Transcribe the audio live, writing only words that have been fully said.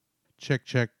Check.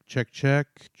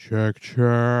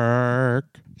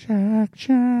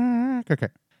 Okay.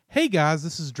 Hey guys,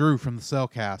 this is Drew from the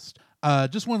Cellcast.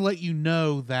 Just want to let you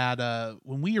know that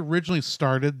when we originally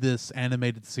started this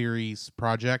animated series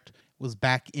project was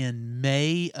back in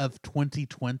May of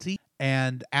 2020.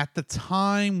 And at the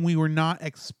time, we were not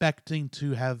expecting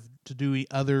to have to do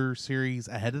other series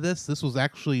ahead of this. This was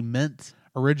actually meant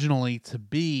originally to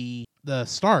be the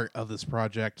start of this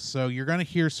project. So you're going to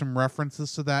hear some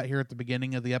references to that here at the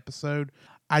beginning of the episode.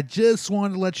 I just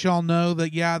wanted to let y'all know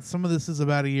that, yeah, some of this is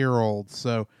about a year old.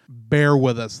 So bear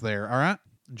with us there. All right?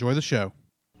 Enjoy the show.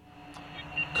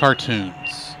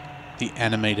 Cartoons, the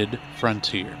animated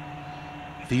frontier.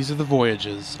 These are the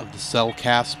voyages of the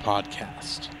Cellcast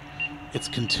podcast. Its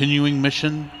continuing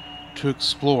mission to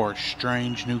explore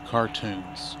strange new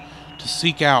cartoons, to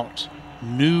seek out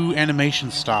new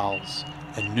animation styles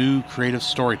and new creative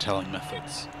storytelling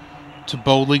methods, to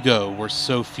boldly go where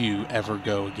so few ever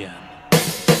go again.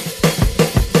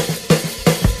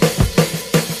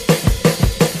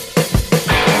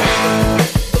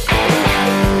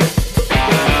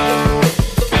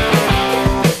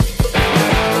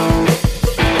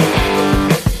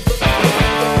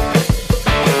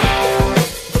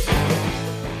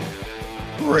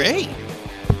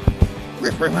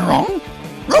 Am I wrong?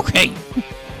 Okay.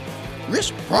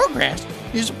 This progress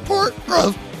is a part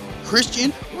of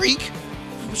Christian Reek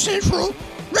Central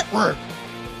Network.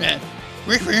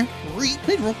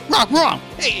 Wrong.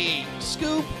 Hey,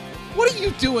 Scoop, what are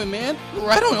you doing, man?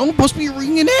 I don't know. I'm supposed to be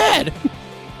reading an ad.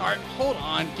 All right, hold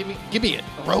on. Give me it.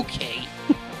 Okay.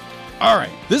 All right.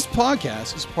 This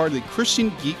podcast is part of the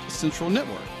Christian Geek Central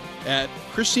Network at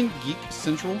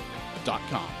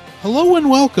ChristianGeekCentral.com. Hello and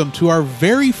welcome to our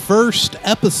very first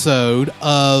episode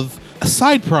of a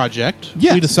side project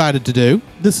we decided to do.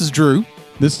 This is Drew.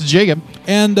 This is Jacob.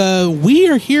 And we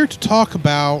are here to talk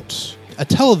about a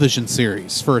television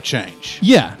series for a change.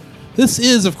 Yeah. This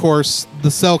is, of course, the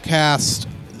Cellcast,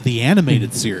 the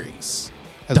animated series,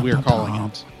 as we are calling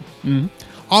it. Mm-hmm.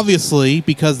 Obviously,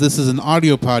 because this is an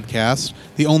audio podcast,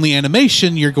 the only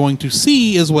animation you're going to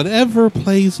see is whatever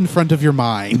plays in front of your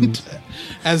mind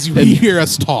as you hear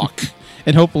us talk.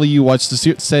 And hopefully you watched the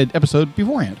said episode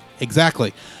beforehand.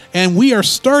 Exactly. And we are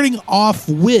starting off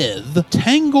with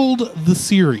Tangled the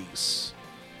Series.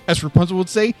 As Rapunzel would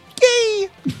say, yay!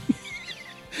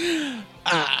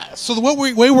 So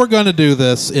the way we're going to do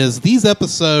this is these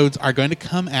episodes are going to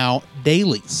come out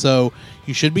daily. So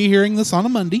you should be hearing this on a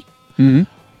Monday. Mm-hmm.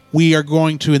 We are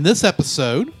going to, in this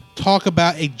episode, talk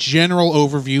about a general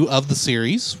overview of the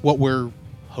series, what we're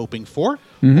hoping for,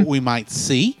 what we might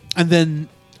see. And then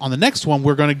on the next one,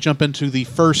 we're going to jump into the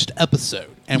first episode.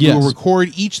 And we will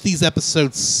record each of these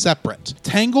episodes separate.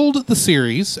 Tangled the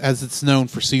Series, as it's known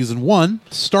for Season 1,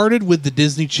 started with the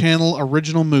Disney Channel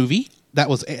original movie that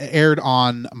was aired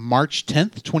on March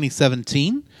 10th,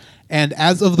 2017. And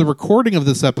as of the recording of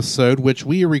this episode, which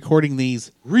we are recording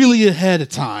these really ahead of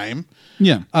time,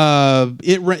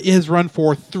 it has run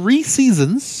for 3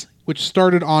 seasons, which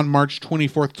started on March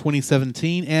 24th,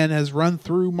 2017, and has run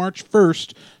through March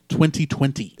 1st,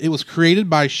 2020. It was created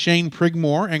by Shane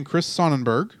Prigmore and Chris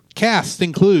Sonnenberg. Cast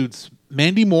includes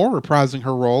Mandy Moore reprising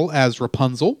her role as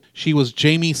Rapunzel. She was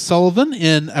Jamie Sullivan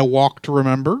in A Walk to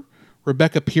Remember,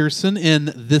 Rebecca Pearson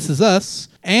in This Is Us,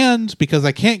 and because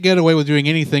I can't get away with doing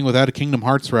anything without a Kingdom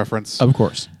Hearts reference, of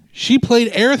course, she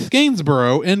played Aerith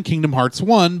Gainsborough in Kingdom Hearts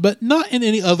 1, but not in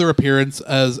any other appearance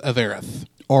as Aerith.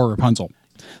 Or Rapunzel.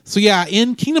 So yeah,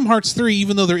 in Kingdom Hearts 3,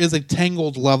 even though there is a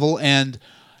Tangled level and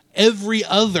every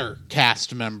other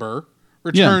cast member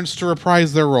returns to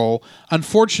reprise their role,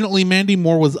 unfortunately Mandy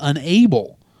Moore was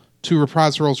unable to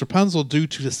reprise her role as Rapunzel due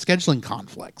to the scheduling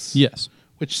conflicts. Yes.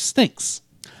 Which stinks.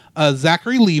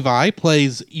 Zachary Levi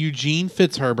plays Eugene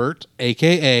Fitzherbert,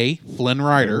 a.k.a. Flynn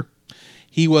Rider.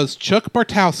 He was Chuck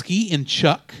Bartowski in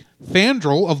Chuck,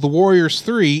 Fandral of the Warriors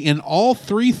 3 in all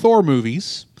 3 Thor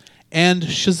movies, and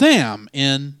Shazam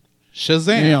in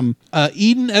Shazam.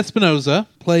 Eden Espinosa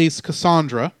plays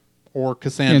Cassandra, or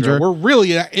Cassandra. We're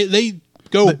really, they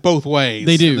go both ways.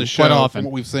 They do, in the show, quite often. From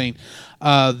what we've seen.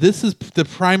 This is the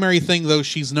primary thing, though,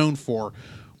 she's known for.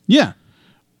 Yeah.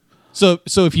 So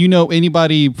if you know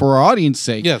anybody, for our audience's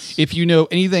sake, if you know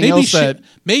anything else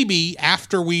maybe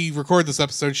after we record this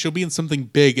episode, she'll be in something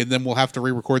big, and then we'll have to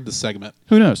re-record the segment.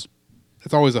 Who knows?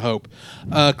 It's always a hope.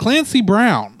 Clancy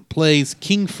Brown plays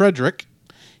King Frederick.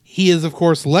 He is, of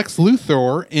course, Lex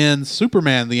Luthor in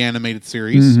Superman, the animated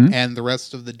series, and the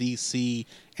rest of the DC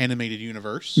animated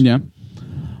universe. Yeah.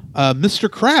 Mr.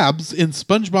 Krabs in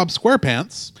SpongeBob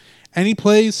SquarePants, and he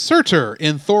plays Surtur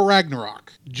in Thor Ragnarok.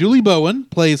 Julie Bowen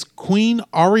plays Queen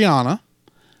Ariana.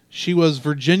 She was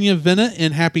Virginia Venna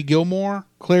in Happy Gilmore,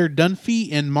 Claire Dunphy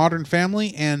in Modern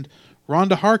Family, and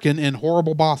Rhonda Harkin in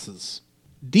Horrible Bosses.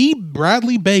 D.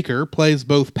 Bradley Baker plays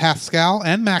both Pascal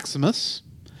and Maximus.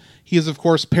 He is, of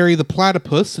course, Perry the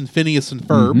Platypus in Phineas and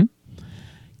Ferb,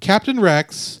 Captain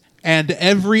Rex, and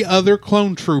every other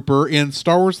clone trooper in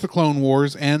Star Wars The Clone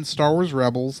Wars and Star Wars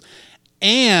Rebels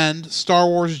and Star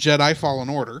Wars Jedi Fallen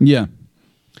Order. Yeah.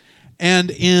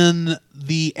 And in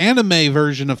the anime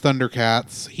version of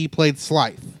Thundercats, he played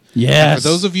Slythe. Yes. And for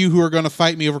those of you who are going to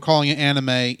fight me over calling it anime,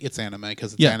 it's anime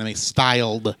because it's anime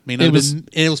styled. I mean, it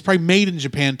was probably made in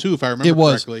Japan too, if I remember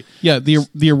correctly. Yeah,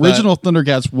 the original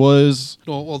Thundercats was.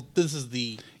 Well, this is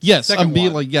the second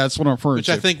one. That's what I'm referring which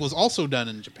to. I think was also done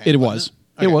in Japan. It was.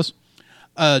 Okay. It was.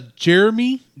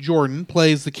 Jeremy Jordan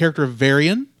plays the character of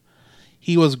Varian.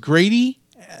 He was Grady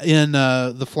in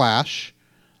The Flash,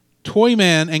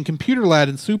 Toyman and Computer Lad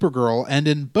in Supergirl, and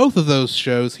in both of those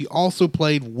shows, he also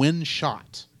played Win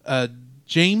Shot.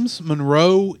 James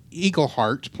Monroe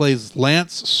Eagleheart plays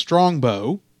Lance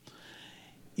Strongbow.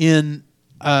 In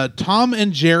Tom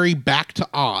and Jerry Back to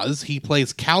Oz, he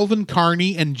plays Calvin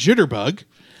Carney and Jitterbug,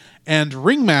 and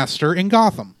Ringmaster in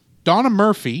Gotham. Donna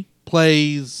Murphy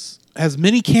has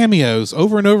many cameos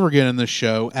over and over again in this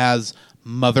show as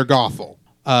Mother Gothel.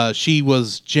 She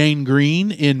was Jane Green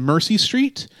in Mercy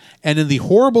Street, and in the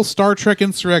horrible Star Trek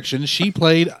Insurrection, she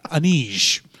played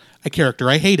Anej, a character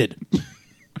I hated.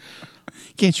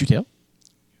 Can't you tell?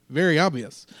 Very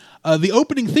obvious. The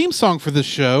opening theme song for this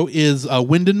show is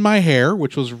Wind in My Hair,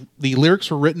 which was the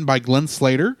lyrics were written by Glenn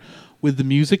Slater, with the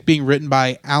music being written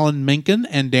by Alan Menken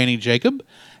and Danny Jacob.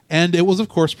 And it was, of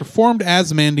course, performed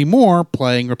as Mandy Moore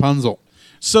playing Rapunzel.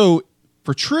 So,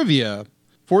 for trivia,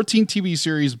 14 TV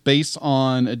series based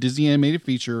on a Disney animated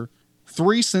feature,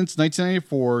 3 since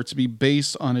 1994 to be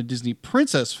based on a Disney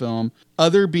princess film,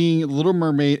 other being Little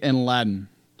Mermaid and Aladdin.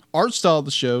 Art style of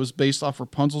the show is based off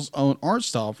Rapunzel's own art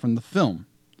style from the film.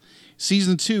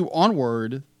 Season 2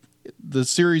 onward, the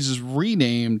series is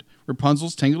renamed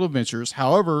Rapunzel's Tangled Adventures.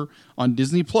 However, on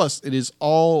Disney Plus, it is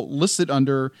all listed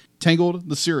under Tangled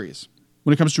the Series.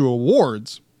 When it comes to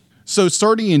awards, so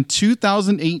starting in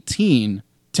 2018,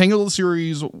 Tangled the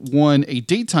Series won a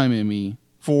Daytime Emmy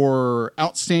for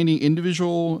Outstanding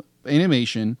Individual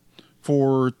Animation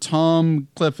for Tom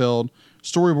Klefeld,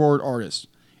 Storyboard Artist.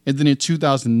 And then in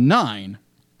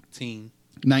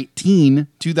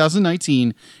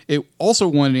 2019, it also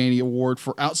won an Annie Award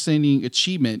for Outstanding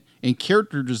Achievement in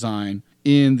Character Design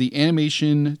in the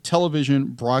Animation Television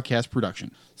Broadcast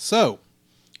Production. So,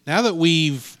 now that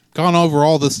we've gone over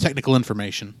all this technical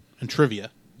information and trivia,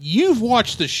 you've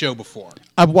watched this show before.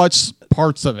 I've watched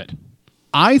parts of it.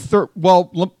 Let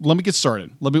me get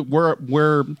started.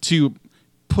 Where to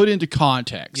put into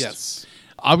context. Yes.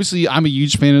 Obviously, I'm a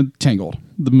huge fan of Tangled,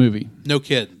 the movie. No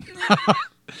kidding.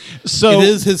 So it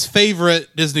is his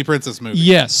favorite Disney princess movie.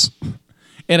 Yes.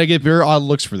 And I get very odd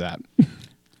looks for that.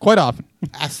 Quite often.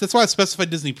 That's why I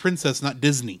specified Disney princess, not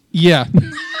Disney. Yeah.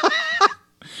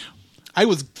 I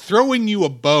was throwing you a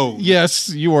bone. Yes,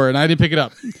 you were, and I didn't pick it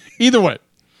up. Either way.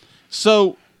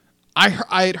 So I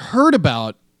had heard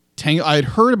about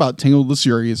Tangled the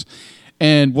Series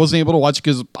and wasn't able to watch it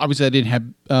because obviously I didn't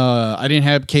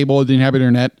have cable, I didn't have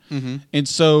internet. Mm-hmm. And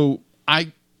so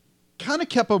I kind of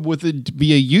kept up with it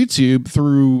via YouTube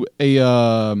through a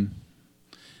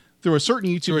certain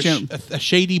YouTube channel. A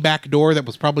shady back door that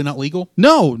was probably not legal?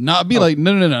 No, not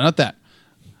that.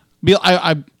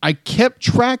 I kept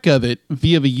track of it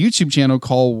via the YouTube channel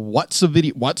called What's So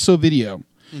Video,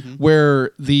 mm-hmm.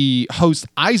 where the host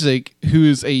Isaac, who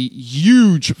is a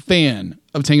huge fan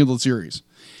of Tangled the Series,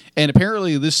 and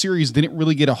apparently this series didn't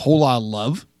really get a whole lot of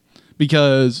love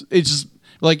because it's just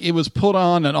like it was put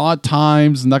on at odd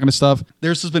times and that kind of stuff.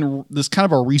 There's just been this kind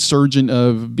of a resurgence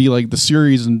of the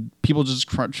series and people just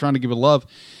trying to give it love.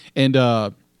 And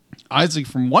Isaac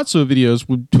from What's So Videos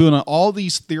would put on all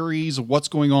these theories of what's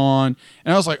going on.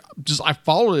 And I was like, I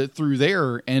followed it through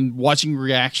there and watching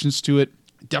reactions to it.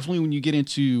 Definitely when you get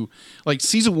into like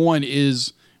season 1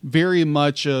 is very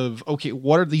much of, okay,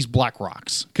 what are these black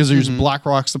rocks? Because there's mm-hmm. black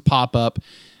rocks that pop up.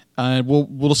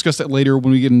 We'll discuss that later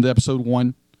when we get into episode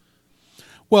 1.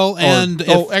 Well, in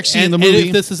the movie,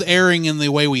 if this is airing in the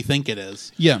way we think it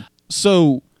is. Yeah.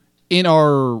 So in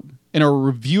our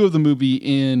review of the movie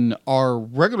in our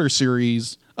regular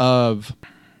series of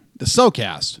the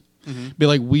Cellcast,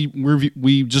 mm-hmm.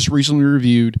 We just recently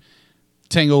reviewed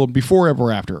Tangled Before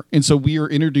Ever After, and so we are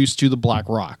introduced to the Black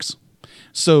Rocks.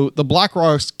 So the Black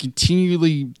Rocks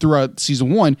continually throughout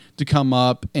season 1 to come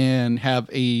up and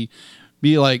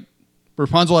be like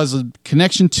Rapunzel has a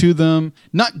connection to them,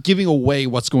 not giving away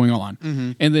what's going on.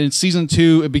 And then in season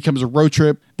 2, it becomes a road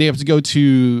trip. They have to go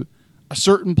to a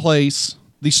certain place.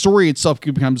 The story itself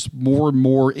becomes more and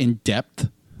more in depth.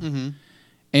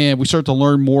 And we start to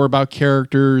learn more about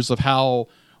characters, of how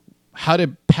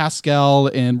did Pascal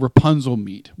and Rapunzel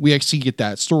meet. We actually get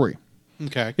that story.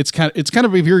 Okay. It's kind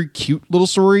of a very cute little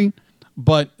story,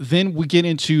 but then we get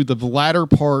into the latter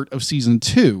part of season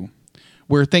 2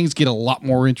 where things get a lot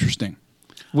more interesting.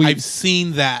 I've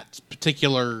seen that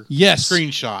particular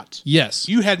screenshot. Yes.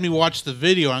 You had me watch the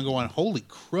video. I'm going, holy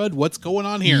crud, what's going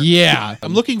on here? Yeah.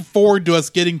 I'm looking forward to us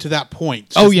getting to that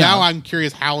point. Oh, yeah. Now I'm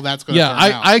curious how that's going to turn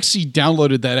out. I actually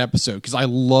downloaded that episode because I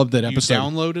love that episode. You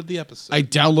downloaded the episode? I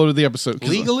downloaded the episode.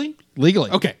 Legally?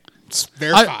 Legally. Okay. It's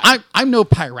verified. I'm no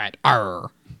pirate. Arr.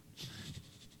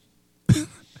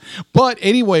 But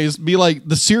anyways,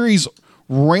 the series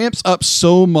ramps up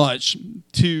so much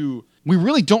to... We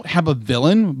really don't have a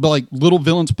villain, but like little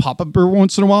villains pop up every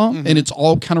once in a while, and it's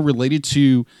all kind of related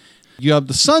to, you have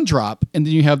the sun drop, and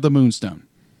then you have the moonstone.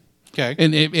 Okay.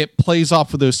 And it plays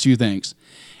off of those two things.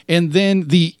 And then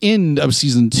the end of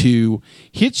season 2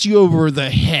 hits you over the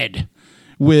head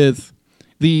with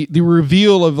the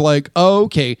reveal of like, oh,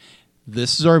 okay,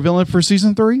 this is our villain for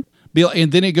season 3.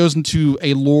 And then it goes into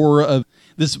a lore of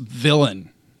this villain,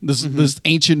 this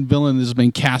ancient villain that's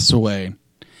been cast away.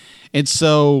 And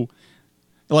so...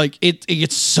 Like it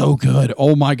gets so good.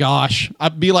 Oh my gosh.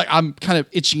 I'm kind of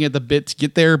itching at the bit to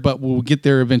get there, but we'll get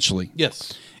there eventually.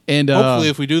 Yes. And hopefully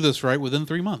if we do this right within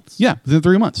 3 months. Yeah, within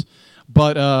 3 months.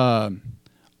 But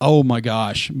oh my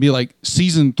gosh.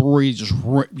 Season 3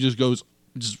 just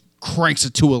cranks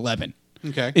it to 11.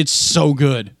 Okay. It's so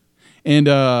good. And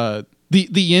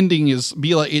the ending is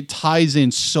it ties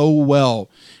in so well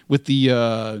with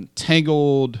the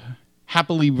Tangled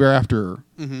Happily Ever After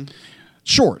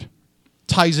short.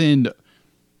 Ties in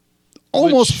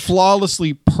almost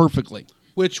flawlessly perfectly.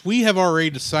 Which we have already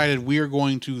decided we are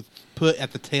going to put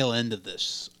at the tail end of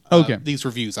this. These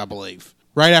reviews, I believe.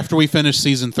 Right after we finish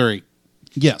season 3.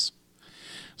 Yes.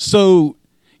 So,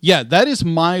 yeah, that is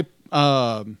my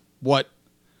what.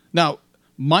 Now,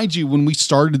 mind you, when we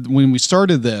started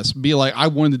this, I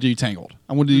wanted to do Tangled.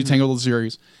 I wanted to do Tangled the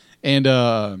series. And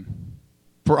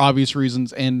for obvious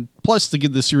reasons, and plus to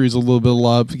give the series a little bit of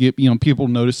love, to get people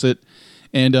to notice it.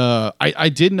 And I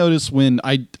did notice when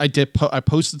I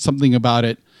posted something about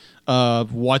it,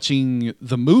 watching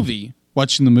the movie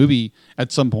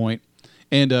at some point,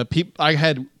 and I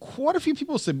had quite a few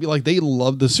people said they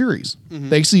love the series.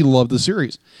 They actually love the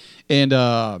series, and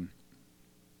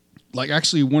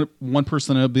actually one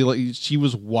person would be she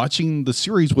was watching the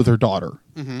series with her daughter.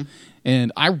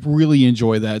 And I really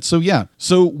enjoy that. So yeah,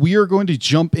 so we are going to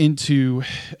jump into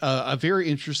a very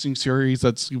interesting series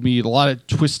that's going to be a lot of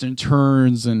twists and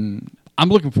turns, and I'm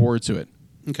looking forward to it.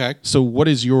 Okay. So what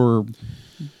is your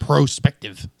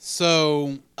perspective?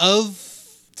 So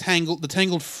of the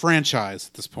Tangled franchise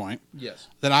at this point, yes,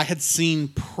 that I had seen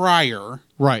prior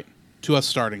to us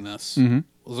starting this,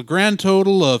 was a grand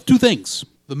total of 2 things.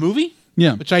 The movie,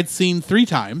 which I'd seen 3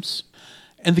 times,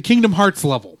 and the Kingdom Hearts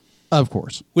level. Of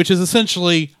course. Which is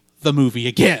essentially the movie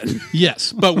again.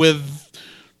 Yes. But with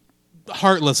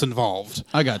Heartless involved.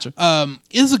 I gotcha.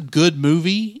 Is a good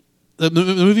movie. The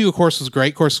movie, of course, was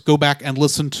great. Of course, go back and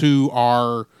listen to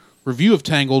our review of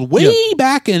Tangled way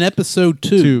back in episode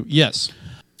 2. Yes.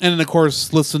 And then, of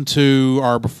course, listen to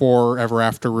our Before Ever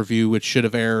After review, which should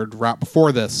have aired right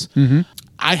before this.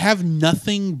 I have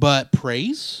nothing but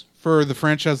praise for the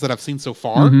franchise that I've seen so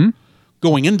far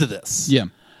going into this. Yeah.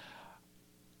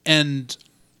 And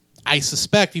I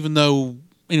suspect, even though,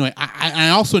 anyway, I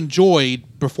also enjoyed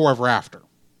Before Ever After.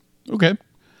 Okay.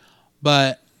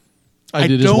 But I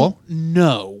did don't as well.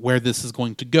 know where this is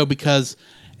going to go because,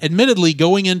 admittedly,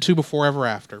 going into Before Ever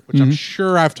After, which I'm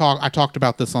sure I talked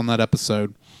about this on that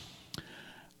episode,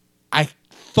 I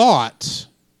thought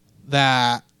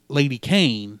that Lady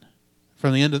Kane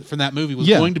from that movie was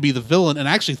going to be the villain, and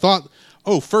I actually thought,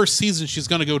 first season she's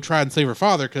going to go try and save her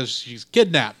father because she's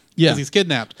kidnapped. Yeah, he's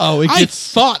kidnapped. I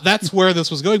thought that's where this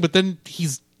was going, but then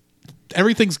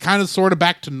everything's kind of sort of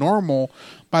back to normal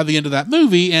by the end of that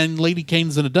movie, and Lady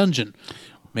Kane's in a dungeon.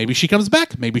 Maybe she comes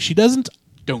back. Maybe she doesn't.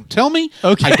 Don't tell me.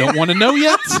 Okay. I don't want to know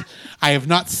yet. I have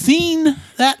not seen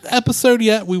that episode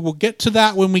yet. We will get to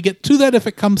that when we get to that if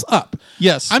it comes up.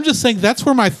 Yes. I'm just saying that's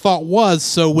where my thought was.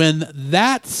 So when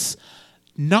that's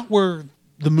not where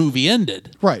the movie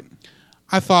ended, right,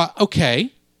 I thought,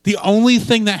 okay, the only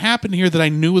thing that happened here that I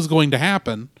knew was going to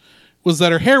happen was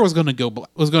that her hair was going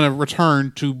to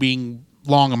return to being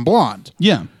long and blonde.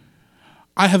 Yeah.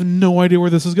 I have no idea where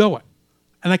this is going.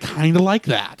 And I kind of like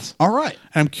that. All right.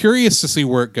 And I'm curious to see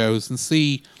where it goes and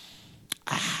see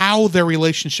how their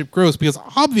relationship grows, because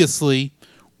obviously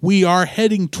we are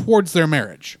heading towards their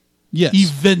marriage. Yes.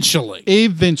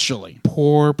 Eventually.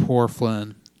 Poor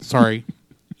Flynn. Sorry.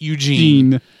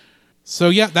 Eugene. So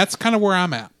yeah, that's kind of where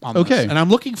I'm at on this. And I'm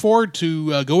looking forward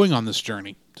to going on this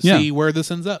journey to see where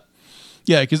this ends up.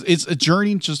 Yeah, because it's a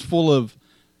journey just full of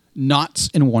knots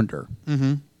and wonder.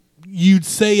 Mm-hmm. You'd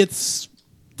say it's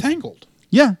Tangled.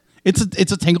 Yeah, it's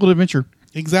a Tangled adventure.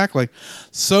 Exactly.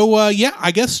 So,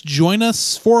 I guess join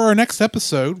us for our next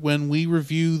episode when we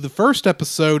review the first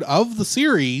episode of the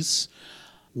series,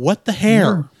 What the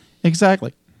Hair?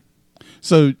 Exactly.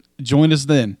 So, join us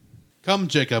then. Come,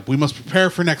 Jacob. We must prepare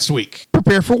for next week.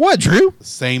 Prepare for what, Drew?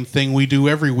 Same thing we do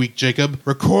every week, Jacob.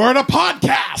 Record a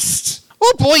podcast!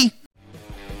 Oh, boy!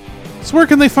 So where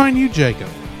can they find you, Jacob?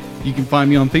 You can find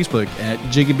me on Facebook at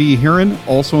Jacob B. Heron,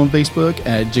 also on Facebook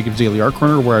at Jacob's Daily Art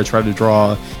Corner, where I try to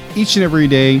draw each and every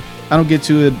day. I don't get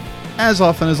to it as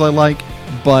often as I like,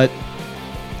 but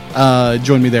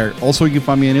join me there. Also, you can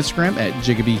find me on Instagram at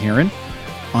Jacob B. Heron,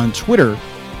 on Twitter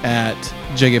at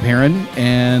Jacob Heron,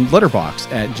 and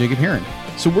Letterboxd at Jacob Heron.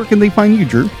 So where can they find you,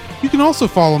 Drew? You can also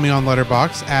follow me on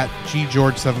Letterboxd at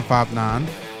GGeorge759,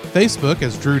 Facebook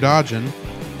as Drew Dodgen,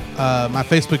 my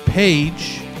Facebook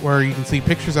page, where you can see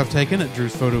pictures I've taken at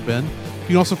Drew's Photo Bin. You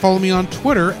can also follow me on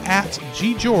Twitter at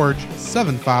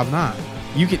GGeorge759.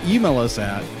 You can email us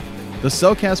at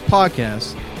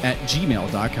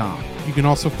thecellcastpodcast@gmail.com. You can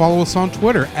also follow us on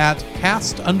Twitter at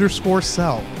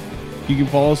cast_cell. You can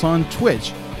follow us on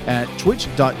Twitch at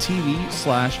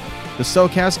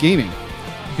twitch.tv/thecellcastgaming.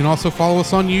 You can also follow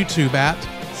us on YouTube at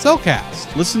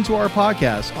Cellcast. Listen to our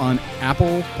podcast on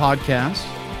Apple Podcasts,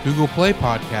 Google Play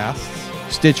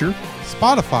Podcasts, Stitcher,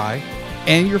 Spotify,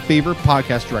 and your favorite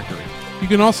podcast directory. You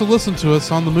can also listen to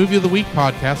us on the Movie of the Week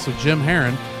podcast with Jim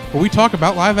Heron, where we talk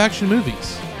about live-action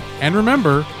movies. And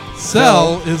remember,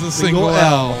 Cell is a single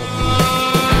L.